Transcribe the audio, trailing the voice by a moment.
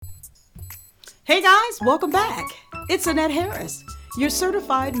Hey guys, welcome back. It's Annette Harris, your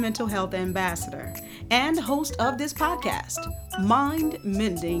certified mental health ambassador and host of this podcast, Mind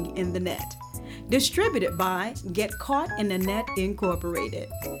Mending in the Net, distributed by Get Caught in the Net Incorporated.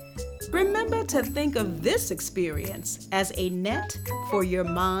 Remember to think of this experience as a net for your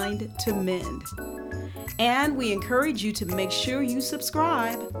mind to mend. And we encourage you to make sure you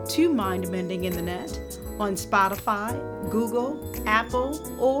subscribe to Mind Mending in the Net on Spotify, Google, Apple,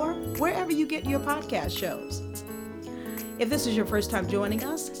 or wherever you get your podcast shows. If this is your first time joining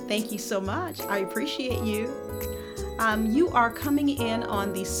us, thank you so much. I appreciate you. You are coming in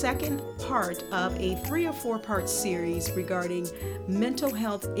on the second part of a 3 or 4 part series regarding mental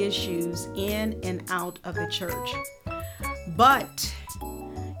health issues in and out of the church. But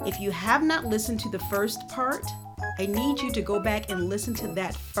if you have not listened to the first part, I need you to go back and listen to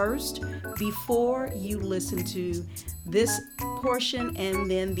that first before you listen to this portion and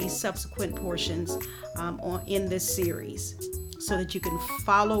then the subsequent portions in this series so that you can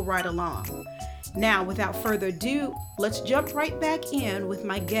follow right along. Now, without further ado, let's jump right back in with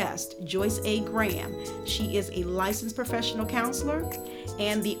my guest, Joyce A. Graham. She is a licensed professional counselor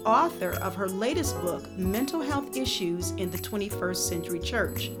and the author of her latest book, Mental Health Issues in the 21st Century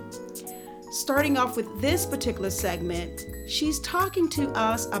Church. Starting off with this particular segment, she's talking to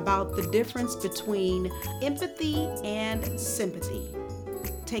us about the difference between empathy and sympathy.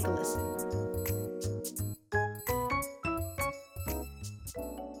 Take a listen.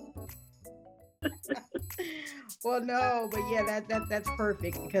 Well, no, but yeah, that's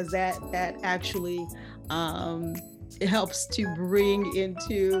perfect because that actually it helps to bring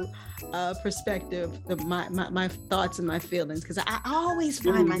into perspective my thoughts and my feelings, because I always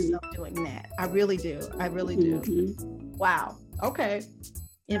find myself doing that. I really do. Wow. Okay.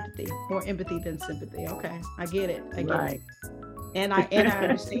 Empathy, more empathy than sympathy. Okay, I get it. And I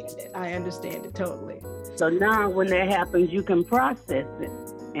understand it. I understand it totally. So now when that happens, you can process it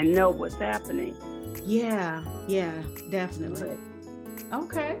and know what's happening. Yeah, definitely.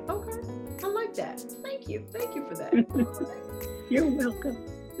 Okay. I like that. Thank you for that. You're welcome.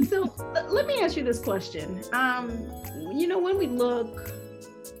 So let me ask you this question. When we look,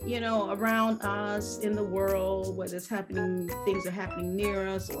 around us in the world, whether it's happening, things are happening near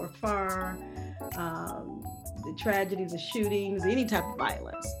us or far, the tragedies, the shootings, any type of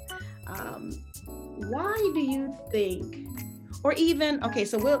violence. Why do you think, or even, okay,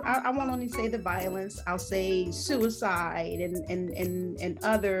 so I won't only say the violence, I'll say suicide and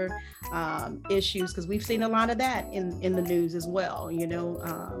other issues, because we've seen a lot of that in the news as well.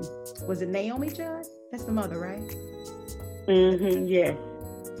 Was it Naomi Judd? That's the mother, right? Yes.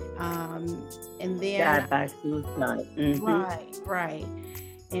 And then died by suicide. Right.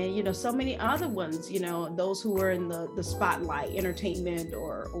 And so many other ones, those who were in the spotlight, entertainment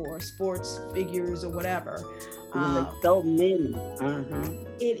or sports figures or whatever. So many.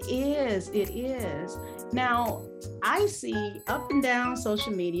 It is. Now, I see up and down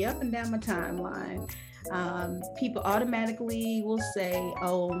social media, up and down my timeline, people automatically will say,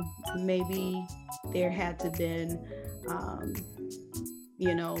 oh, maybe there had to been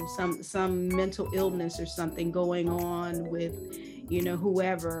some mental illness or something going on with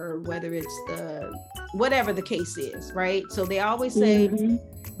whoever, whether it's whatever the case is, right? So they always say,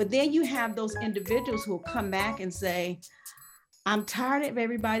 but then you have those individuals who will come back and say, I'm tired of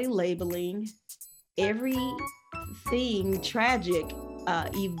everybody labeling everything tragic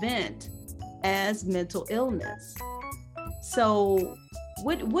event as mental illness. So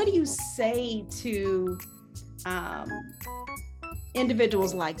what do you say to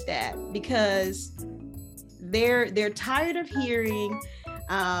individuals like that? Because they're tired of hearing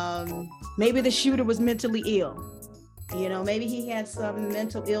maybe the shooter was mentally ill. Maybe he had some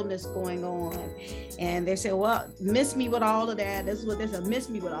mental illness going on, and they say, well, miss me with all of that. This is what they said, miss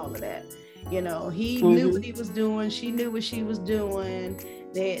me with all of that. He knew what he was doing. She knew what she was doing.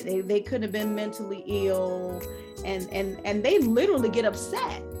 They couldn't have been mentally ill. And they literally get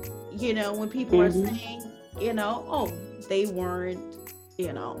upset, when people are saying, oh, they weren't,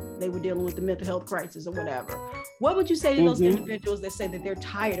 they were dealing with the mental health crisis or whatever. What would you say to those individuals that say that they're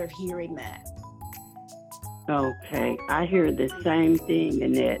tired of hearing that? Okay, I hear the same thing,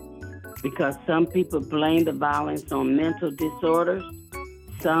 Annette, because some people blame the violence on mental disorders.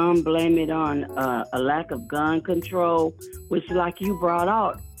 Some blame it on a lack of gun control, which, like you brought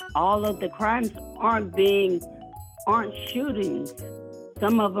out, all of the crimes aren't shootings.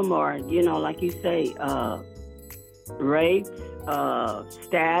 Some of them are, like you say, rapes,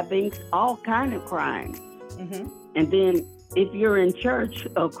 stabbings, all kind of crimes. And then if you're in church,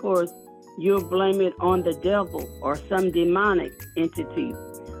 of course, you'll blame it on the devil or some demonic entity.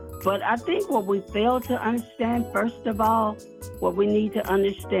 But I think what we fail to understand, first of all, what we need to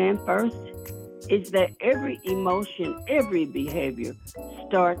understand first is that every emotion, every behavior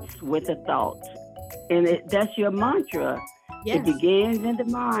starts with a thought. And that's your mantra. Yes. It begins in the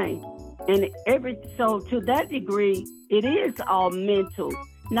mind. And so to that degree, it is all mental,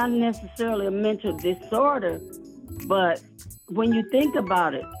 not necessarily a mental disorder, but when you think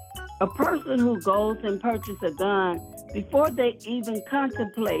about it, a person who goes and purchases a gun, before they even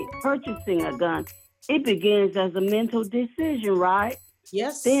contemplate purchasing a gun, it begins as a mental decision, right?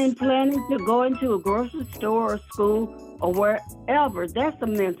 Yes. Then planning to go into a grocery store or school or wherever, that's a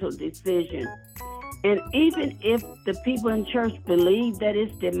mental decision. And even if the people in church believe that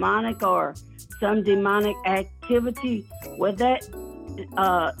it's demonic or some demonic activity, where that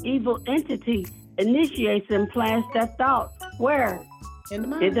evil entity initiates and plants that thought, where? In the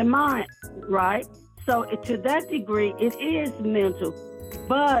mind. In the mind, right? So to that degree, it is mental.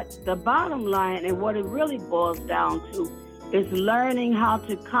 But the bottom line and what it really boils down to is learning how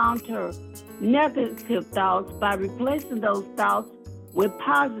to counter negative thoughts by replacing those thoughts with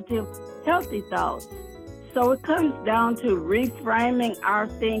positive, healthy thoughts. So it comes down to reframing our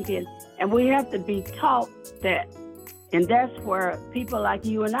thinking, and we have to be taught that. And that's where people like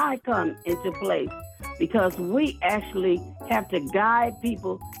you and I come into place, because we actually have to guide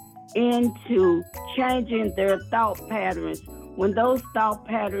people into changing their thought patterns when those thought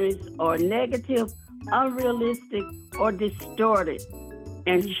patterns are negative, unrealistic, or distorted,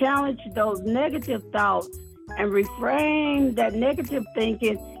 and challenge those negative thoughts and reframe that negative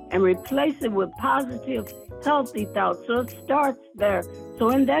thinking and replace it with positive, healthy thoughts. So it starts there. So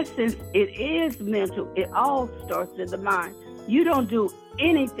in that sense, it is mental. It all starts in the mind. You don't do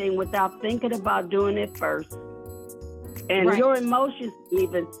anything without thinking about doing it first. And right. Your emotions,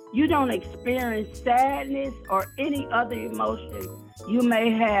 even, you don't experience sadness or any other emotion you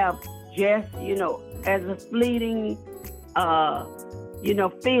may have just, as a fleeting,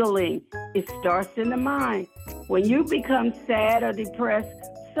 feeling. It starts in the mind. When you become sad or depressed,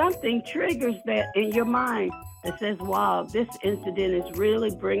 something triggers that in your mind that says, wow, this incident is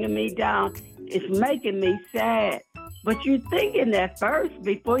really bringing me down. It's making me sad. But you're thinking that first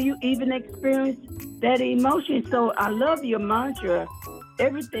before you even experience that emotion. So I love your mantra.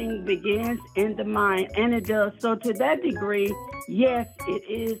 Everything begins in the mind, and it does. So to that degree, yes, it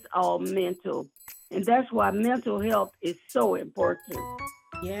is all mental. And that's why mental health is so important.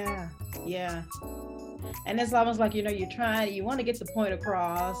 Yeah. And it's almost like, you want to get the point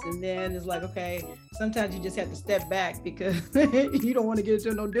across, and then it's like, okay, sometimes you just have to step back because you don't want to get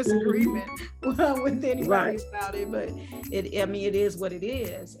into no disagreement with anybody right. about it. But it is what it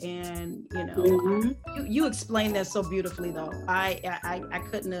is. And, you explained that so beautifully, though. I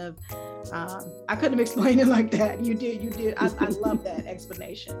couldn't have explained it like that. You did. I love that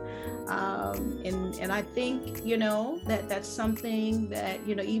explanation. And I think, that's something that,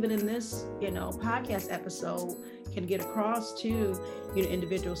 even in this, podcast episode can get across to,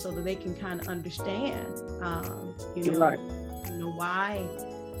 individuals so that they can kind of understand, right. Why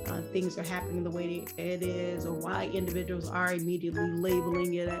things are happening the way it is, or why individuals are immediately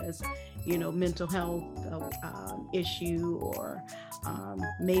labeling it as, mental health issue, or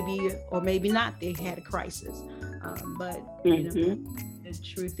maybe not, they had a crisis. But, the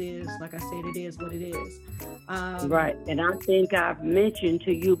truth is, like I said, it is what it is. Right. And I think I've mentioned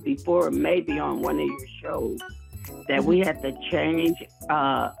to you before, maybe on one of your shows, that we have to change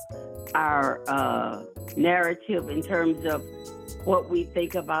our narrative in terms of what we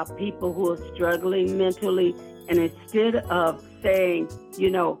think about people who are struggling mentally. And instead of saying,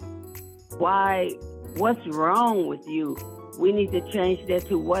 what's wrong with you, we need to change that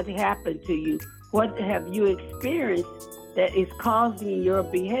to what happened to you. What have you experienced that is causing your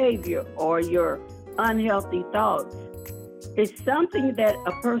behavior or your unhealthy thoughts? It's something that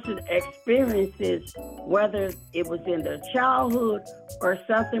a person experiences, whether it was in their childhood or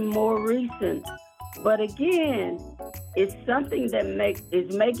something more recent. But again, it's something that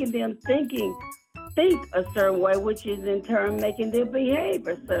is making them think a certain way, which is in turn making them behave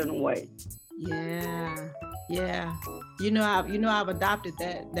a certain way. Yeah. I've adopted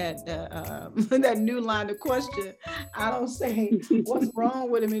that new line of question. I don't say what's wrong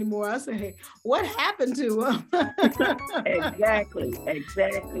with him anymore. I say, what happened to him? Exactly.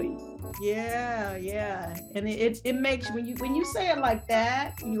 Yeah. And it makes, when you say it like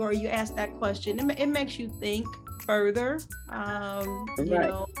that, or you ask that question, it makes you think further.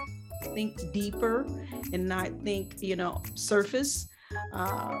 Right. Think deeper and not think, surface.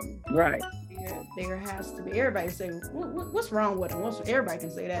 Right. There has to be, everybody say, what's wrong with him? Everybody can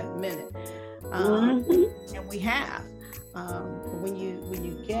say that in a minute. And we have. when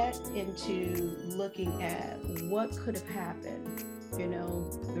you get into looking at what could have happened,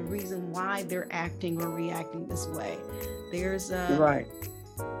 the reason why they're acting or reacting this way, there's right.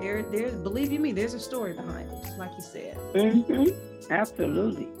 There's believe you me, there's a story behind it, just like you said. Mm-hmm.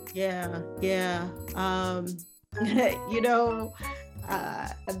 Absolutely. Yeah.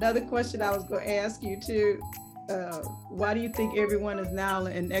 Another question I was going to ask you too. Why do you think everyone is now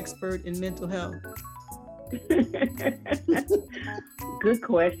an expert in mental health? Good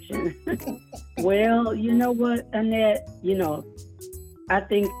question. Well, you know what, Annette? I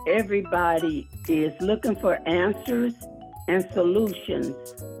think everybody is looking for answers and solutions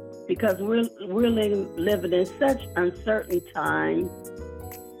because we're living in such uncertain times.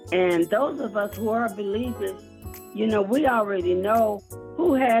 And those of us who are believers, we already know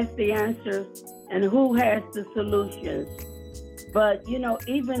who has the answers and who has the solutions. But,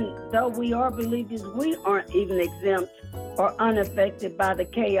 even though we are believers, we aren't even exempt or unaffected by the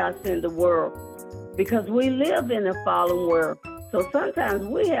chaos in the world because we live in a fallen world. So sometimes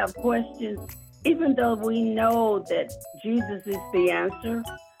we have questions, even though we know that Jesus is the answer,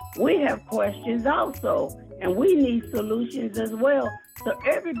 we have questions also, and we need solutions as well. So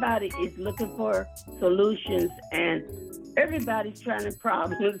everybody is looking for solutions and everybody's trying to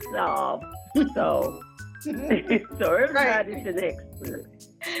problem solve. So everybody's an expert.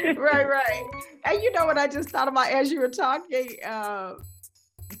 Right. And you know what I just thought about as you were talking?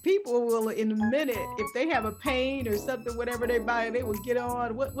 People will, in a minute, if they have a pain or something, whatever they buy, they will get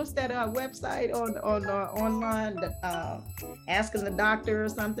on. What's that website on online? Asking the doctor or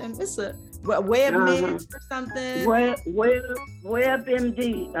something. It's a WebMD or something.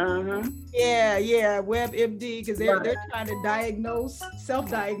 WebMD. Yeah, WebMD, because they're trying to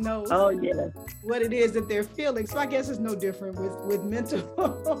self-diagnose. Oh yeah. What it is that they're feeling. So I guess it's no different with mental.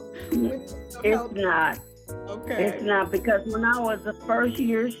 It's not. Okay. It's not, because when I was a first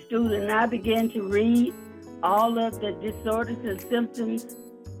year student, I began to read all of the disorders and symptoms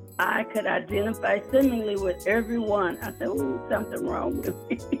I could identify seemingly with every one. I said, "Ooh, something wrong with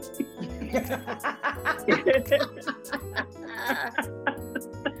me."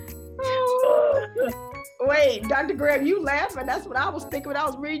 Wait, Dr. Graham, you laughing? That's what I was thinking when I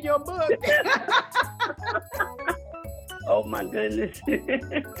was reading your book. Oh my goodness.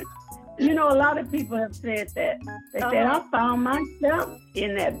 A lot of people have said that. They said, I found myself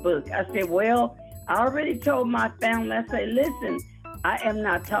in that book. I said, well, I already told my family, I said, listen, I am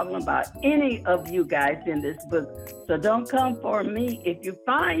not talking about any of you guys in this book. So don't come for me. If you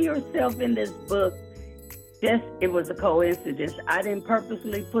find yourself in this book, it was a coincidence. I didn't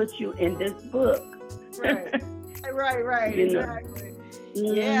purposely put you in this book. Right. Exactly.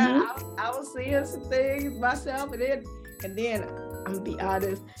 Mm-hmm. Yeah, I was seeing some things myself, and then I'm gonna be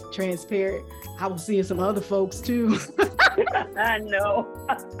honest, transparent, I was seeing some other folks too. I know.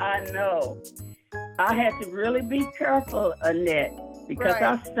 I had to really be careful, Annette, because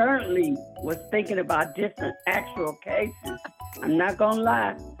I certainly was thinking about different actual cases. I'm not gonna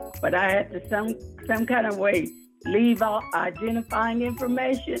lie, but I had to some kind of way leave out identifying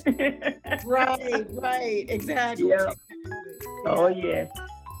information. Right, exactly. Yeah. Oh yes.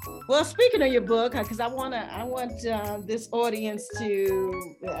 Well, speaking of your book, because I want this audience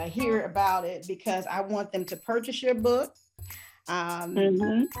to hear about it, because I want them to purchase your book.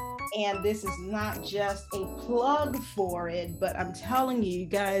 And this is not just a plug for it, but I'm telling you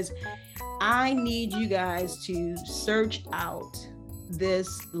guys, I need you guys to search out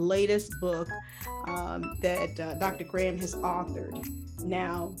this latest book that Dr. Graham has authored.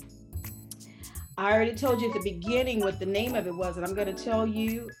 Now, I already told you at the beginning what the name of it was, and I'm going to tell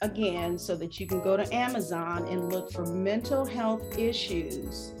you again so that you can go to Amazon and look for Mental Health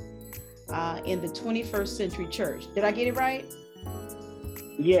Issues in the 21st Century Church. Did I get it right?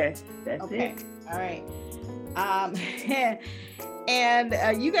 Yes, that's okay. it. All right.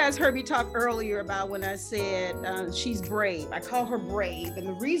 And you guys heard me talk earlier about when I said she's brave. I call her brave. And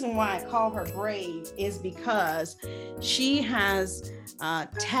the reason why I call her brave is because she has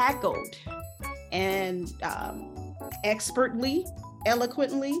tackled and expertly,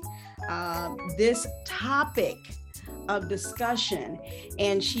 eloquently, this topic of discussion.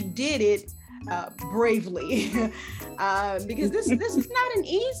 And she did it bravely because this is not an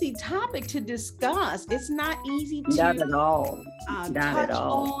easy topic to discuss. It's not easy to not at all. Touch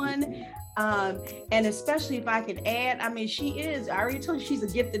on. And especially if I can add, I mean, I already told you, she's a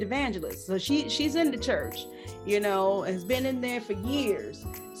gifted evangelist. So she's in the church, has been in there for years.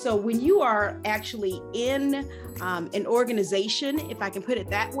 So when you are actually in an organization, if I can put it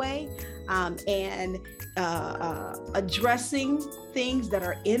that way, and addressing things that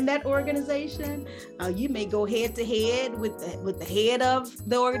are in that organization. You may go head to head with the head of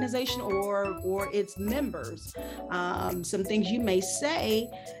the organization or its members. Some things you may say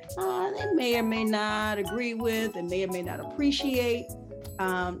they may or may not agree with and may or may not appreciate.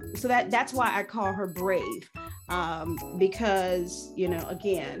 So that's why I call her brave. Because,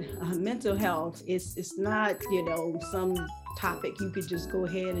 again, mental health is not, some topic you could just go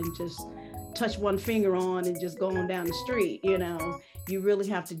ahead and just touch one finger on and just go on down the street. You really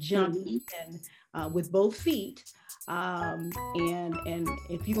have to jump in with both feet. And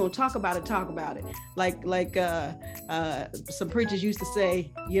if you're gonna talk about it, like some preachers used to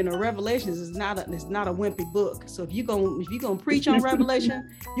say, Revelations is not a wimpy book. So if you're gonna preach on Revelation,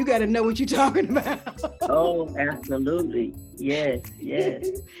 you got to know what you're talking about. Oh, absolutely. Yes.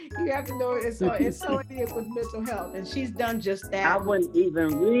 You have to know it. So it is with mental health, and she's done just that. I wouldn't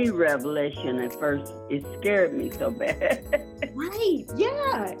even read Revelation at first. It scared me so bad. Right.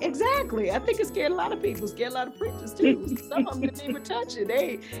 Yeah, exactly. I think it scared a lot of people, scared a lot of preachers too. Some of them didn't even touch it.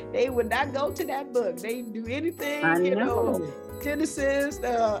 They would not go to that book. They do anything, Genesis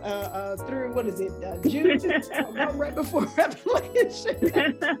through Jude, right before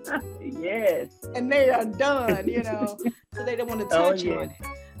Revelation. Yes. And they are done, so they don't want to touch it.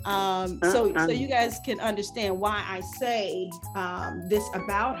 So you guys can understand why I say this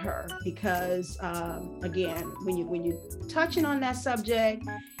about her, because again, when you're touching on that subject,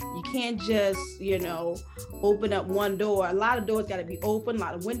 you can't just open up one door. A lot of doors got to be open, a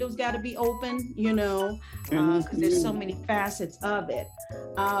lot of windows got to be open, because there's so many facets of it.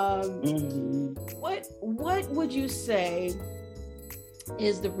 What would you say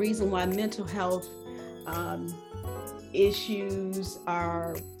is the reason why mental health issues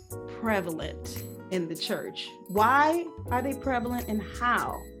are prevalent in the church? Why are they prevalent, and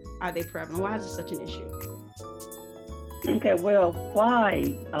how are they prevalent? Why is it such an issue? Okay, well,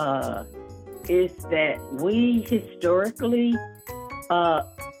 why is that we historically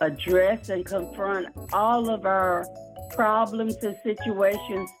address and confront all of our problems and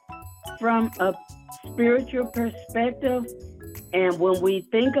situations from a spiritual perspective. And when we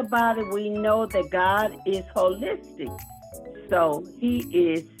think about it, we know that God is holistic. So he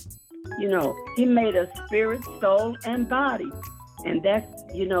is, he made us spirit, soul, and body. And that's,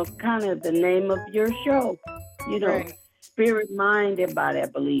 kind of the name of your show, right. Spirit, Mind, and Body. I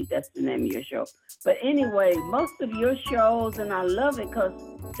believe that's the name of your show. But anyway, most of your shows, and I love it because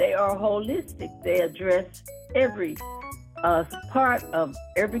they are holistic. They address every part of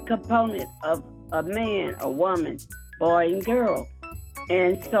every component of a man, a woman, boy and girl.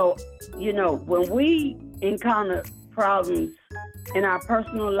 And so, when we encounter problems in our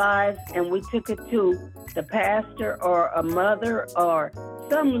personal lives and we took it to the pastor or a mother or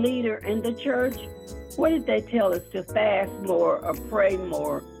some leader in the church, what did they tell us? To fast more or pray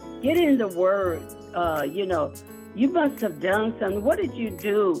more, get in the word. You must have done something. What did you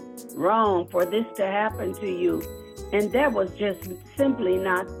do wrong for this to happen to you? And that was just simply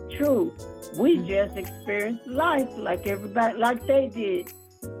not true. We just experienced life like everybody, like they did.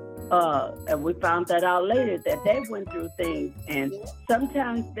 And we found that out later, that they went through things. And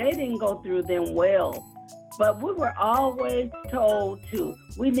sometimes they didn't go through them well. But we were always told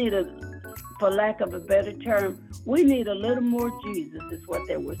for lack of a better term, we need a little more Jesus, is what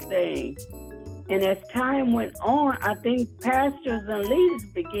they were saying. And as time went on, I think pastors and leaders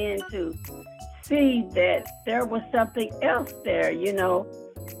began to see that there was something else there,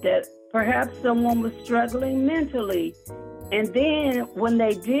 that perhaps someone was struggling mentally. And then when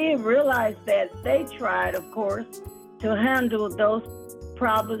they did realize that, they tried, of course, to handle those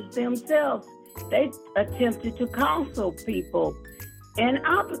problems themselves. They attempted to counsel people. And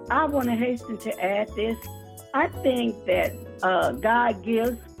I want to hasten to add this. I think that God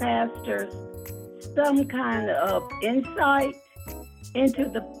gives pastors some kind of insight into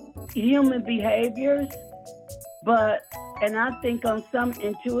the human behaviors, and I think on some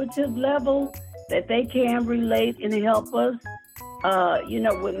intuitive level that they can relate and help us,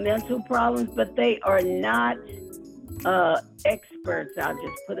 with mental problems, but they are not experts. I'll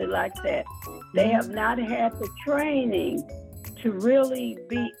just put it like that. They have not had the training to really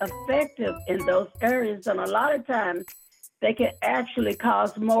be effective in those areas, and a lot of times they can actually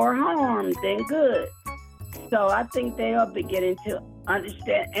cause more harm than good. So I think they are beginning to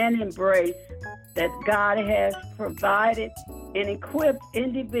understand and embrace that God has provided and equipped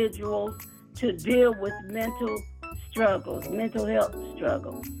individuals to deal with mental health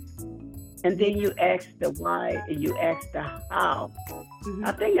struggles. And then you ask the why and you ask the how. Mhm.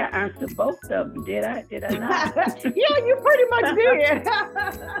 I think I answered both of them. Did I? Did I not? Yeah, you pretty much did.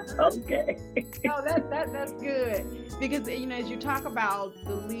 Okay. No, that's good because as you talk about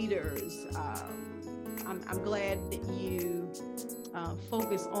the leaders, I'm glad that you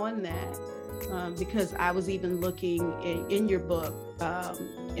focus on that because I was even looking in your book,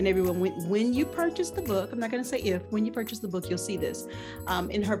 and everyone when you purchase the book, I'm not going to say if, when you purchase the book, you'll see this.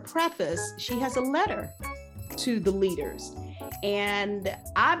 In her preface, she has a letter to the leaders, and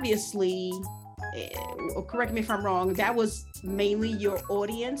obviously, correct me if I'm wrong, that was mainly your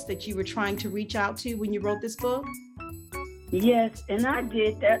audience that you were trying to reach out to when you wrote this book? Yes, and I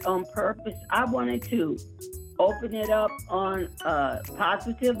did that on purpose. I wanted to open it up on a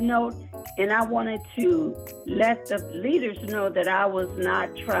positive note, and I wanted to let the leaders know that I was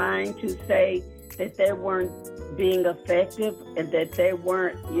not trying to say that they weren't being effective and that they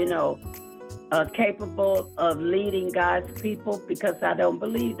weren't, capable of leading God's people, because I don't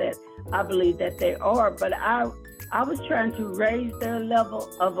believe that. I believe that they are, but I was trying to raise their level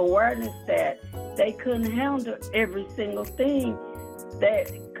of awareness that they couldn't handle every single thing,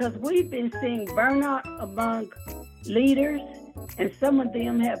 because we've been seeing burnout among leaders, and some of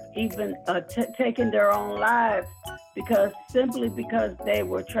them have even taken their own lives simply because they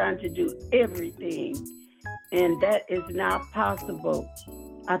were trying to do everything, and that is not possible.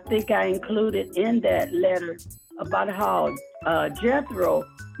 I think I included in that letter about how Jethro,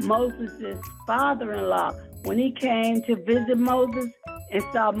 Moses' father-in-law, when he came to visit Moses and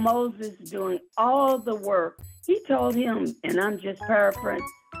saw Moses doing all the work, he told him, and I'm just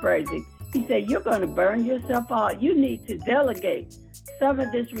paraphrasing, he said, "You're going to burn yourself out. You need to delegate some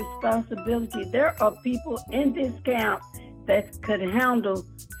of this responsibility. There are people in this camp that could handle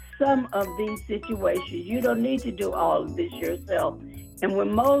some of these situations. You don't need to do all of this yourself." And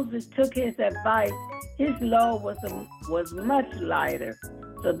when Moses took his advice, his load was much lighter.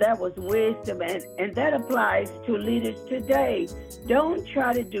 So that was wisdom, and that applies to leaders today. Don't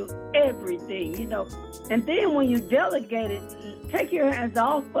try to do everything, And then when you delegate it, take your hands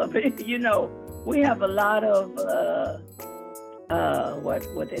off of it. We have a lot of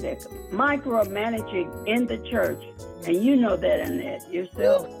what did they call micromanaging in the church, and you know that, Annette,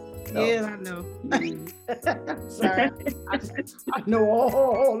 yourself. So. Yeah, I know. Sorry, I know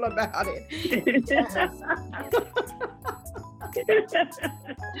all about it.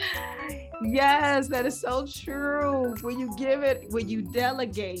 Yes, that is so true. When you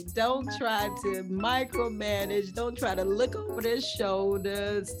delegate, don't try to micromanage. Don't try to look over their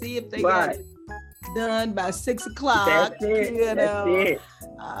shoulder, see if they got it done by 6 o'clock. That's it.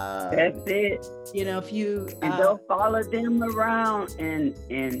 That's it. If you and don't follow them around and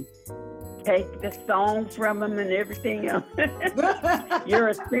take the song from them and everything else. You're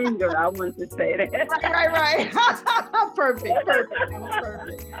a singer. I want to say that. Right. Perfect.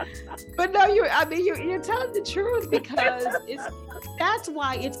 But no, you're telling the truth, because that's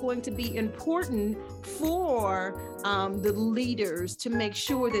why it's going to be important for the leaders to make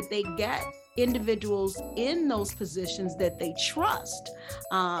sure that they get individuals in those positions that they trust.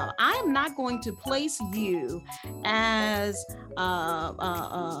 I am not going to place you as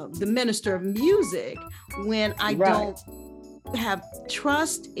the minister of music when I don't have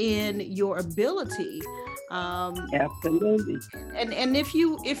trust in your ability. Absolutely. And if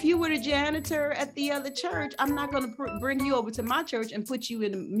you were the janitor at the other church, I'm not going to bring you over to my church and put you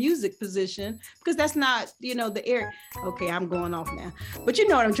in a music position, because that's not, the area. Okay, I'm going off now, but you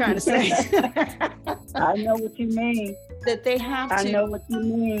know what I'm trying to say. I know what you mean. That they have to. I know what you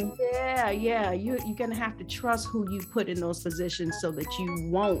mean. Yeah. You're going to have to trust who you put in those positions so that you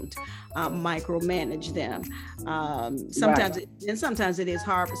won't micromanage them. Sometimes it is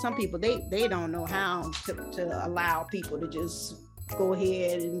hard for some people. They don't know how to allow people to just go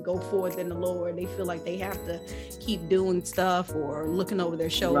ahead and go forth in the Lord. They feel like they have to keep doing stuff or looking over their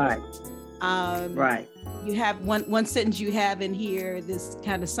shoulder. Right. You have one sentence you have in here. This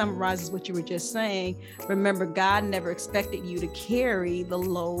kind of summarizes what you were just saying. Remember, God never expected you to carry the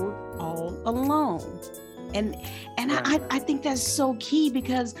load all alone. And I think that's so key,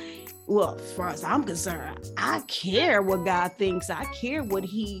 because, well, as far as I'm concerned, I care what God thinks. I care what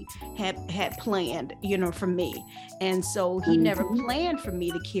He had planned, for me. And so He never planned for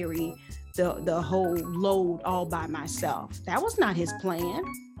me to carry the whole load all by myself. That was not His plan.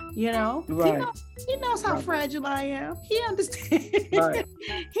 Right. He knows how fragile I am. He understands. Right.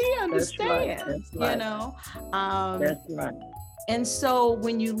 He understands. That's right. That's right. And so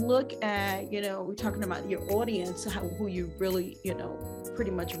when you look at, we're talking about your audience, who you really,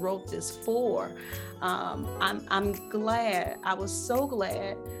 pretty much wrote this for. I'm glad. I was so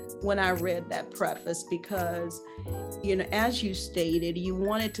glad when I read that preface because, as you stated, you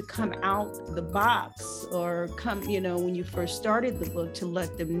wanted to come out the box or come, when you first started the book to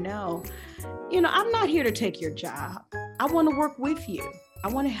let them know, I'm not here to take your job. I want to work with you. I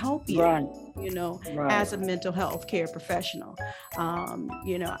want to help you, Right. Right. as a mental health care professional. I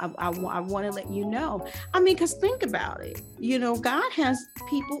want to let you know. Because think about it. God has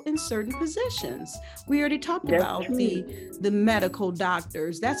people in certain positions. We already talked That's about true. the medical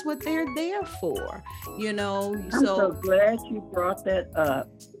doctors. That's what they're there for. I'm so glad you brought that up,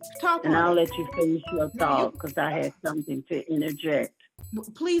 Talk and on I'll it. let you finish your thought because I had something to interject.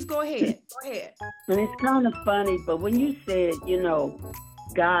 Please go ahead. Go ahead. And it's kind of funny, but when you said,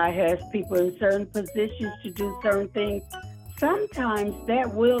 God has people in certain positions to do certain things, sometimes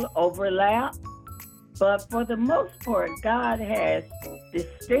that will overlap. But for the most part, God has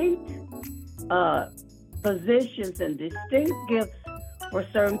distinct positions and distinct gifts for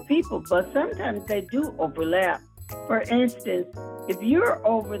certain people, but sometimes they do overlap. For instance, if you're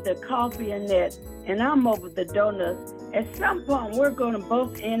over the coffee and that, and I'm over the donuts, at some point we're going to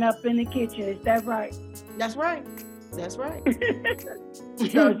both end up in the kitchen. Is that right? That's right. That's right.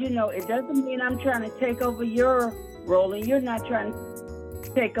 So, it doesn't mean I'm trying to take over your role and you're not trying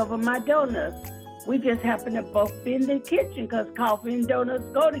to take over my donuts. We just happen to both be in the kitchen because coffee and donuts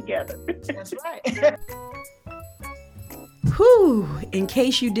go together. That's right. Whew, in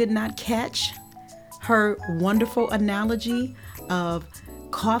case you did not catch her wonderful analogy of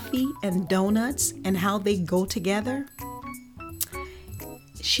coffee and donuts and how they go together,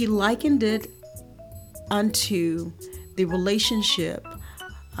 she likened it unto the relationship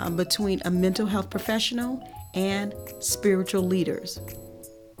between a mental health professional and spiritual leaders.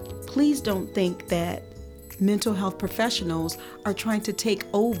 Please don't think that mental health professionals are trying to take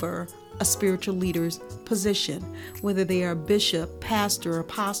over a spiritual leader's position, whether they are bishop, pastor, or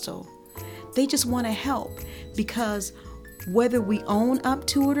apostle. They just want to help because whether we own up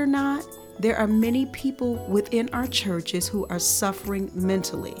to it or not, there are many people within our churches who are suffering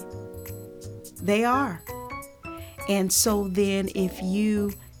mentally. They are. And so then if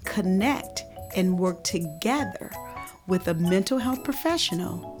you connect and work together with a mental health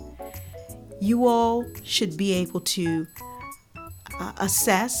professional, you all should be able to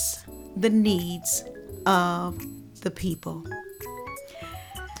assess the needs of the people.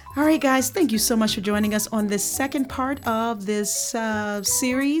 All right, guys, thank you so much for joining us on this second part of this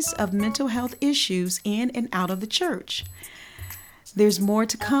series of mental health issues in and out of the church. There's more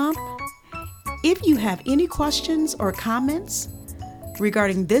to come. If you have any questions or comments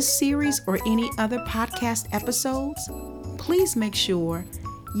regarding this series or any other podcast episodes, please make sure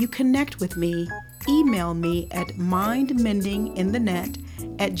you connect with me. Email me at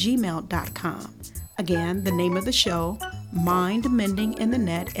mindmendinginthenet@gmail.com. Again, the name of the show,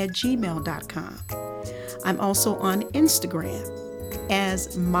 mindmendinginthenet@gmail.com. I'm also on Instagram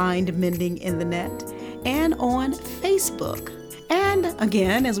as Mind Mending in the Net and on Facebook. And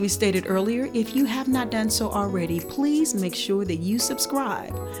again, as we stated earlier, if you have not done so already, please make sure that you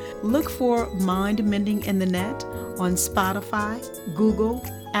subscribe. Look for Mind Mending in the Net on Spotify, Google,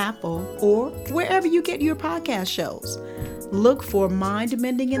 Apple, or wherever you get your podcast shows. Look for Mind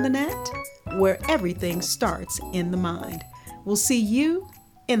Mending in the Net, where everything starts in the mind. We'll see you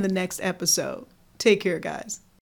in the next episode. Take care, guys.